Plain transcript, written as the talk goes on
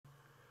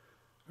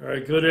All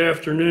right, good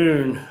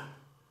afternoon.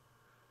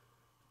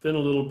 Been a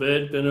little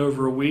bit, been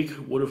over a week.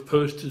 Would have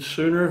posted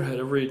sooner, had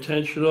every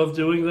intention of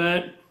doing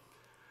that.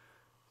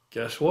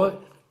 Guess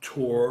what?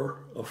 Tore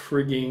a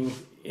frigging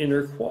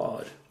inner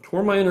quad.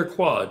 Tore my inner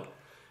quad.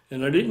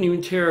 And I didn't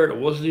even tear it. I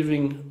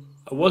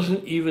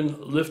wasn't even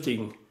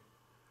lifting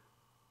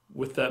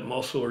with that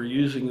muscle or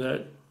using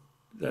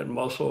that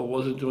muscle. I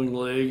wasn't doing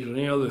legs or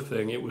any other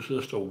thing. It was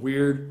just a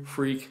weird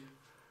freak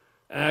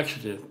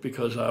accident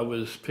because I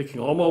was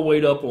picking all my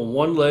weight up on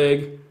one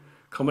leg,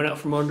 coming out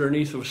from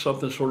underneath of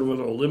something sort of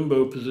in a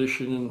limbo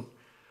position,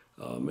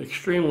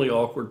 extremely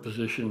awkward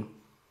position.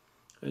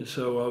 And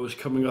so I was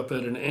coming up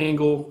at an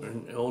angle,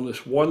 and on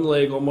this one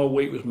leg, all my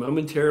weight was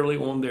momentarily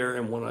on there,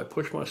 and when I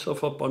pushed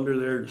myself up under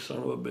there, the son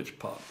of a bitch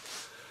popped.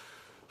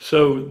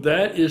 So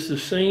that is the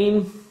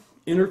same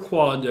inner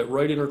quad, that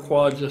right inner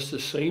quad, just the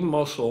same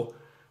muscle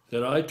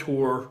that I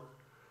tore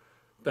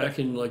back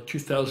in like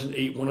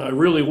 2008 when I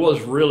really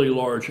was really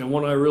large and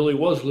when I really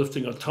was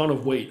lifting a ton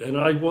of weight. And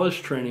I was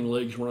training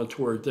legs when I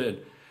tore it then.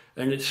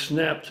 And it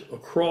snapped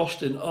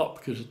across and up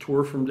because it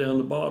tore from down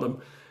the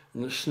bottom.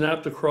 And it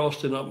snapped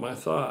across and up my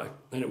thigh.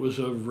 And it was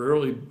a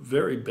really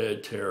very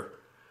bad tear,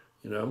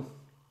 you know.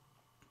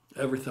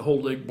 The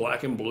whole leg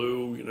black and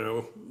blue, you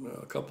know,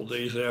 a couple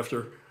days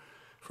after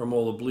from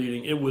all the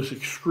bleeding. It was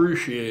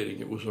excruciating.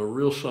 It was a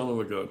real son of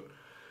a gun.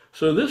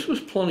 So this was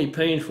plenty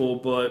painful,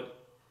 but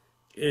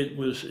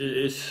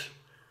it's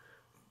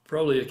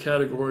probably a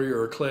category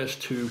or a class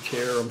 2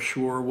 tear, I'm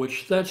sure,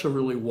 which that's a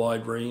really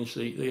wide range.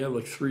 They have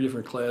like 3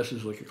 different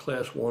classes, like a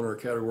class 1 or a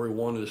category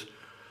 1 is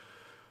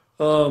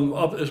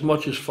up as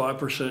much as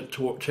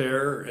 5%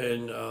 tear,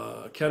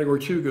 and category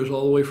 2 goes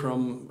all the way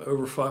from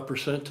over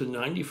 5% to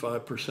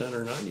 95%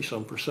 or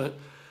 90-some%.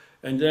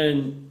 And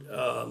then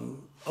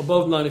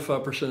above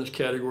 95% is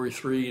category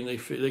 3, and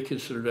they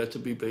consider that to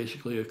be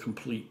basically a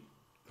complete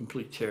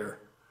tear,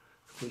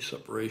 complete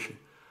separation.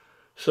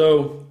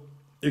 So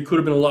it could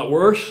have been a lot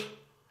worse.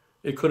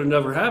 It could have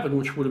never happened,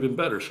 which would have been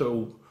better.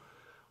 So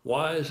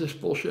why is this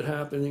bullshit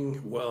happening?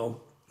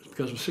 Well, it's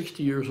because I'm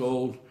 60 years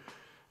old,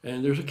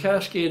 and there's a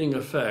cascading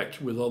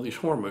effect with all these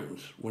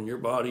hormones. When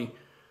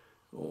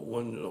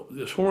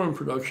this hormone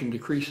production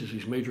decreases,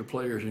 these major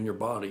players in your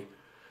body,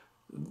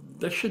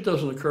 that shit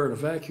doesn't occur in a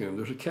vacuum.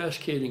 There's a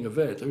cascading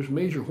event. There's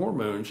major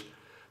hormones.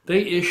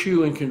 They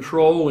issue and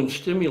control and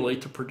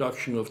stimulate the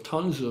production of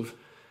tons of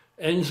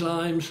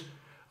enzymes,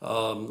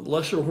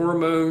 lesser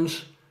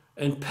hormones,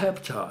 and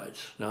peptides.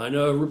 Now, I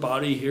know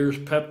everybody hears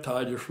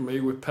peptide. You're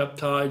familiar with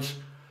peptides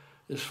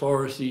as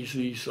far as these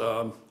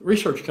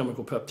research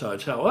chemical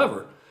peptides.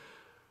 However,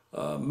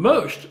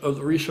 most of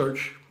the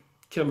research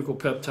chemical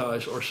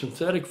peptides are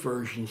synthetic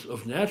versions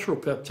of natural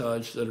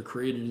peptides that are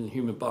created in the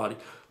human body.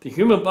 The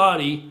human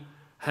body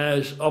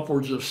has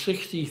upwards of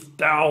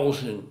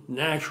 60,000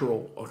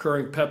 natural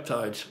occurring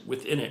peptides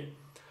within it.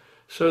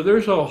 So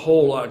there's a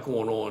whole lot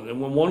going on. And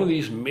when one of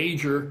these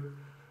major,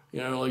 you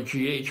know, like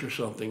GH or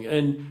something.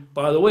 And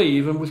by the way,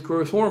 even with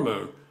growth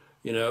hormone,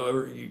 you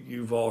know,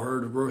 you've all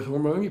heard of growth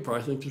hormone. You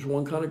probably think there's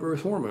one kind of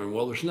growth hormone.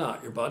 Well, there's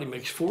not. Your body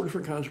makes 4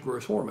 different kinds of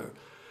growth hormone.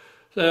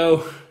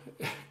 So,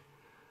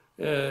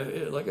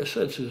 like I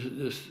said, it's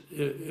this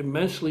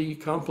immensely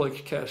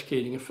complex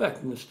cascading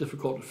effect, and it's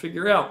difficult to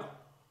figure out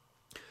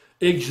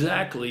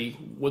exactly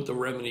what the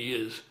remedy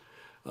is.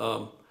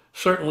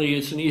 Certainly,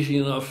 it's an easy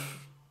enough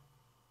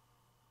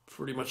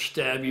pretty much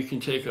stab you can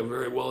take, a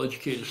very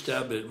well-educated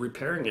stab at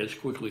repairing it as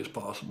quickly as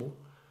possible.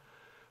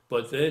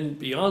 But then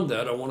beyond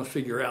that, I want to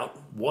figure out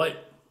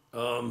what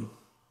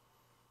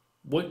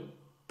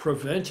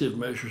preventive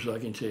measures I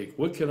can take.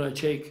 What can I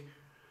take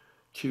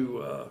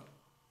to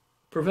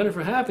prevent it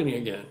from happening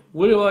again?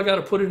 What do I got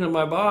to put into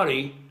my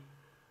body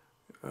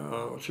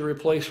to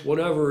replace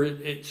whatever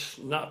it's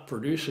not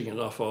producing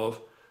enough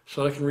of,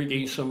 so I can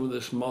regain some of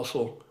this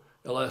muscle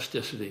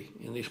elasticity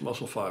in these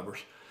muscle fibers?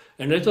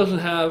 And it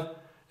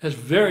has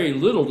very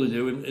little to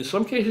do, in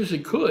some cases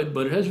it could,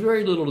 but it has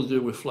very little to do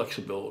with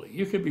flexibility.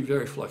 You could be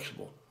very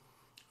flexible,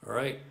 all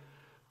right?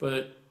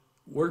 But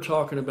we're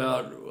talking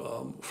about,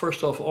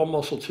 first off, all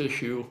muscle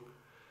tissue,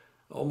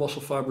 all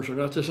muscle fibers are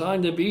not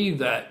designed to be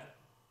that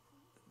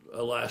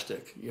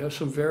elastic. You have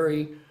some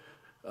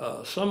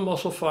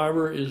muscle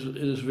fiber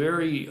is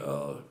very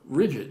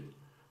rigid,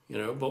 you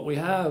know, but we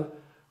have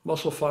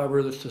muscle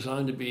fiber that's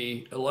designed to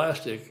be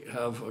elastic,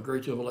 have a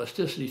great deal of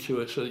elasticity to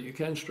it so that you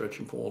can stretch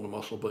and pull on the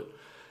muscle. But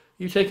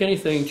you take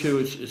anything to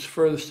its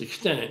furthest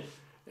extent,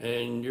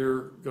 and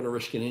you're going to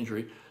risk an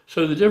injury.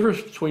 So the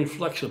difference between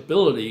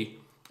flexibility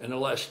and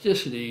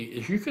elasticity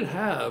is you can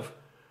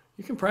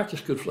practice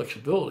good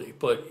flexibility,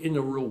 but in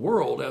the real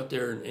world, out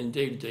there in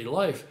day-to-day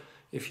life,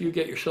 if you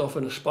get yourself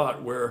in a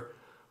spot where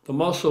the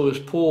muscle is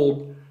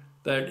pulled,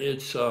 that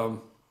it's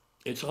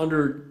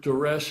under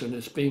duress and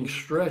it's being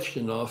stretched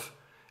enough,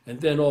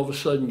 and then all of a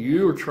sudden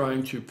you're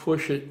trying to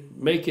push it,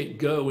 make it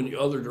go in the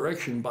other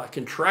direction by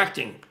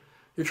contracting.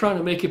 You're trying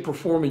to make it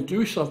perform and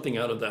do something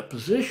out of that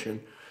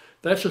position.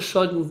 That's a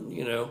sudden,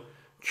 you know,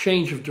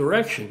 change of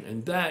direction,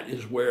 and that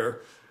is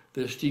where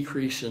this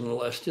decrease in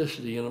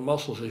elasticity in the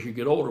muscles as you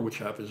get older, which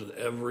happens in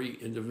every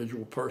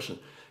individual person.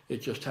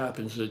 It just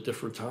happens at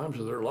different times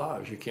of their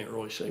lives. You can't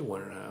really say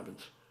when it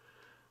happens.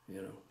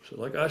 So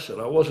like I said,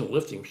 I wasn't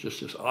lifting. It was just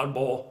this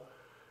oddball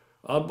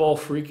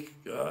freak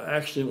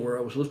accident where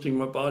I was lifting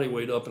my body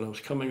weight up and I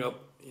was coming up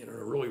in a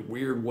really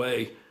weird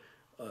way.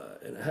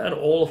 And I had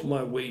all of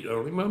my weight,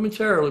 only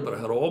momentarily, but I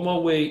had all my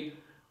weight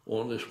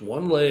on this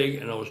one leg,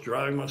 and I was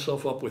driving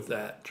myself up with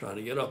that, trying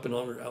to get up and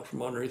out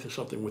from underneath of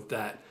something with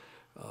that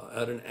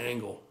at an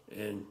angle,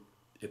 and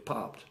it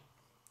popped.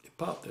 It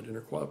popped, that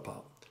inner quad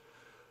popped.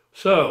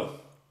 So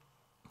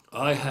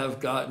I have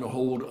gotten a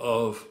hold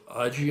of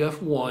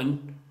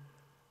IGF-1,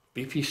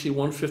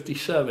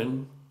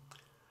 BPC-157,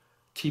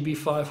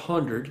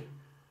 TB-500,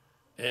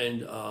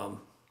 and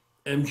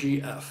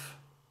MGF.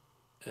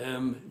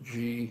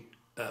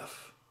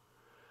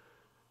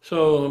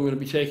 So I'm going to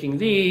be taking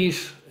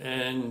these,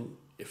 and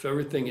if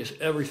everything is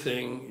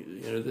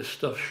everything, this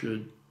stuff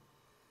should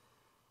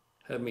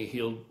have me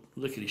healed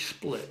lickety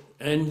split,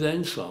 and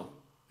then some.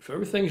 If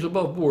everything's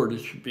above board, it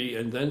should be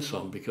and then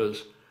some,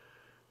 because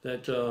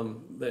that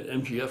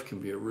MGF can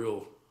be a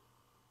real,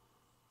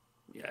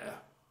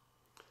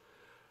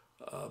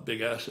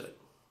 big asset.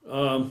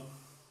 Now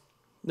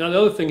the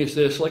other thing is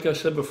this, like I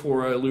said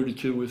before, I alluded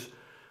to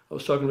I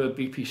was talking about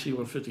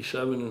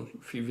BPC-157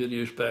 a few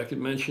videos back. It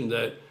mentioned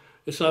that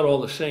it's not all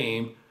the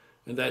same,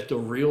 and that the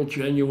real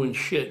genuine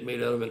shit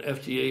made out of an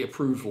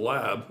FDA-approved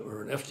lab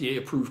or an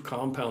FDA-approved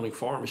compounding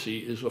pharmacy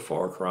is a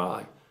far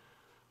cry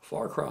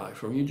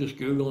from you just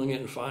Googling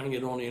it and finding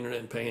it on the internet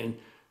and paying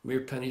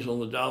mere pennies on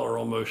the dollar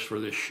almost for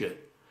this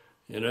shit.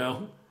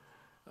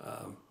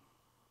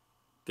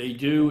 They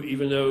do,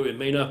 even though it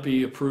may not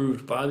be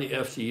approved by the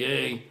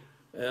FDA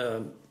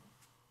as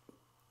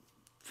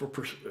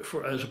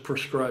a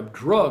prescribed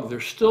drug,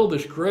 there's still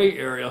this gray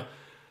area,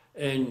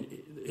 and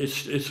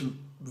it's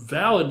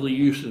validly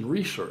used in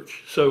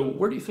research. So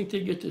where do you think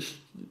they get this,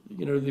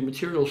 the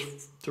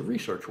materials to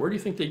research? Where do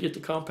you think they get the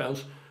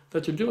compounds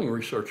that they're doing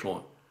research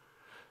on?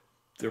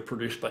 They're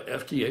produced by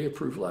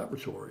FDA-approved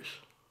laboratories.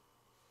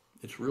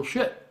 It's real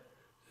shit.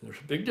 And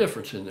there's a big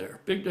difference in there,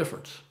 big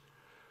difference.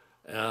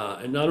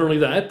 And not only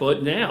that,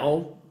 but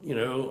now,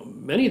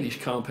 many of these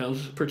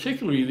compounds,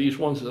 particularly these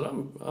ones that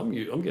I'm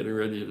getting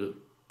ready to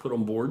put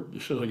on board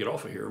as soon as I get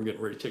off of here, I'm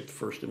getting ready to take the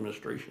first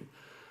administration.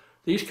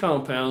 These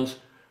compounds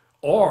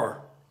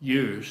are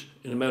used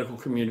in the medical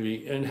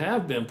community and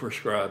have been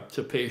prescribed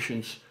to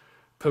patients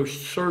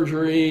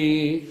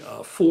post-surgery,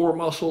 for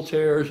muscle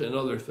tears and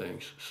other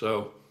things.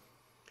 So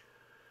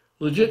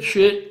legit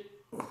shit,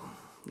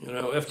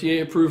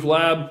 FDA-approved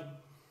lab.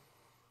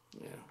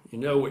 You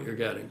know what you're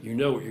getting. You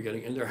know what you're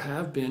getting. And there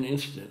have been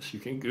incidents. You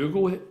can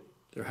Google it.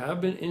 There have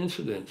been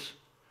incidents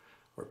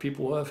where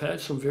people have had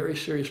some very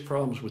serious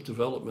problems with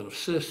development of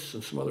cysts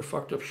and some other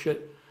fucked up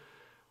shit.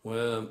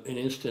 An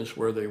instance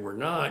where they were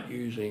not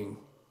using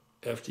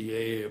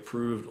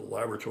FDA-approved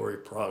laboratory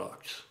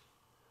products.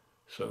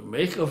 So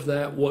make of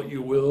that what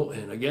you will.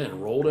 And again,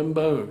 roll them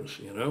bones,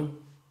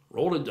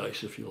 Roll the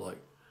dice if you like.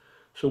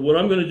 So what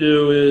I'm going to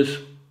do is,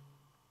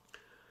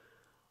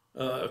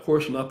 of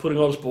course, I'm not putting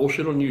all this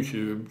bullshit on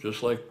YouTube,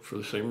 just like for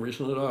the same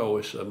reason that I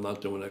always said I'm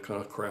not doing that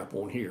kind of crap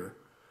on here.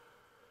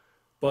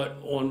 But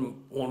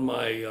on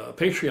my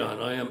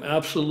Patreon, I am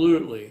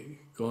absolutely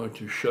going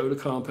to show the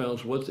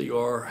compounds, what they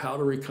are, how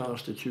to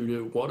reconstitute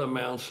it, what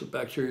amounts of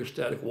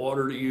bacteriostatic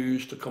water to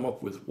use to come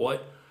up with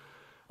what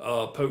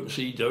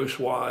potency,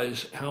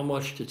 dose-wise, how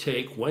much to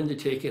take, when to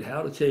take it,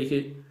 how to take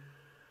it,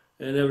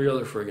 and every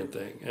other friggin'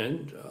 thing,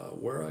 and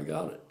where I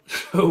got it.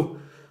 So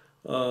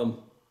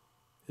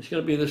it's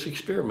going to be this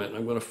experiment.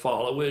 I'm going to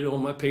follow it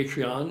on my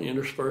Patreon,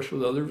 interspersed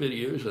with other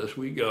videos as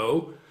we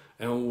go,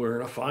 and we're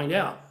going to find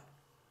out.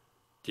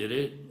 Did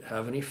it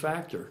have any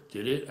factor?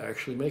 Did it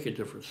actually make a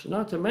difference?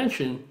 Not to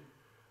mention,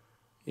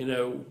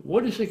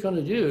 what is it going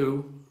to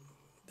do,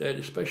 that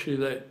especially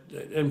that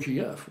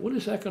MGF, what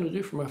is that going to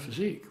do for my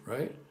physique,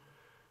 right?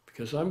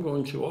 Because I'm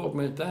going to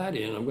augment that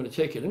in. I'm going to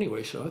take it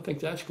anyway, so I think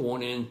that's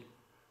going in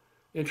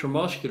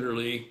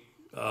intramuscularly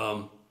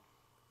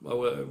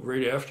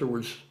right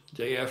afterwards,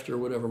 day after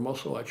whatever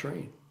muscle I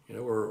train,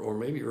 or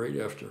maybe right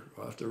after.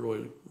 I'll have to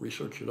really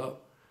research it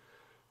up.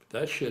 But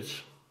that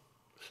shit's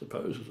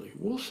supposedly,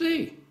 we'll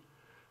see.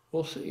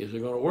 We'll see. Is it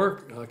going to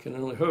work? I can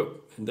only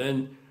hope. And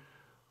then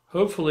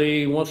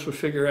hopefully once we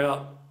figure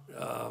out,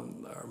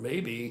 or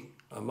maybe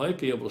I might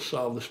be able to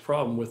solve this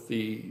problem with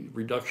the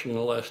reduction in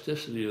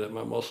elasticity that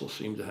my muscles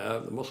seem to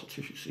have, the muscle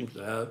tissue seems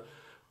to have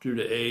due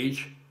to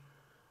age.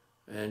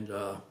 And,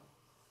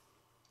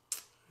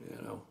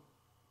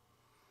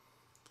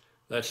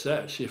 that's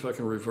that. See if I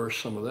can reverse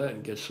some of that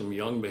and get some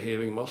young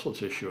behaving muscle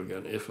tissue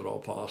again, if at all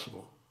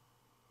possible.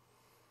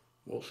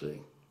 We'll see.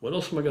 What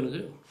else am I going to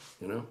do,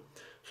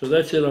 So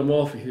that's it. I'm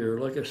off of here.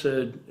 Like I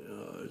said,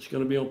 it's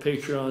going to be on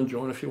Patreon.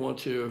 Join if you want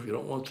to. If you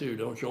don't want to,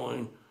 don't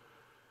join.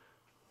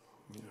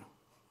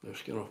 No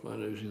skin off my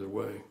nose either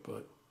way.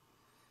 But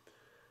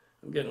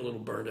I'm getting a little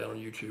burned out on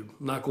YouTube.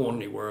 I'm not going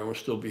anywhere. I'm going to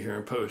still be here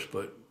in post,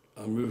 but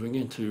I'm moving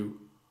into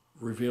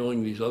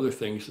revealing these other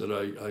things that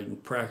I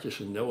practice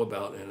and know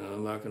about, and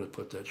I'm not going to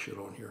put that shit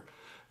on here.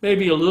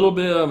 Maybe a little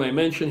bit I may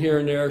mention here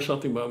and there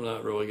something, but I'm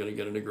not really going to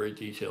get into great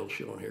detailed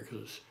shit on here,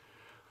 because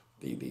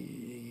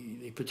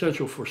the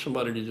potential for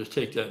somebody to just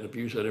take that and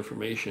abuse that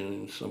information,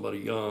 and somebody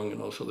young,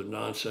 and also the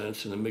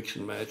nonsense and the mix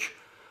and match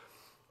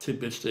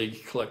tidbits they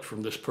collect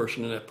from this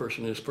person and that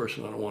person and this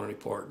person, I don't want any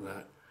part in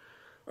that.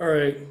 All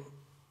right,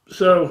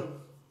 so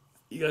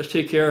you guys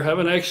take care. Have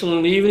an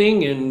excellent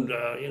evening,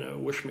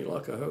 and wish me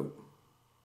luck, I hope.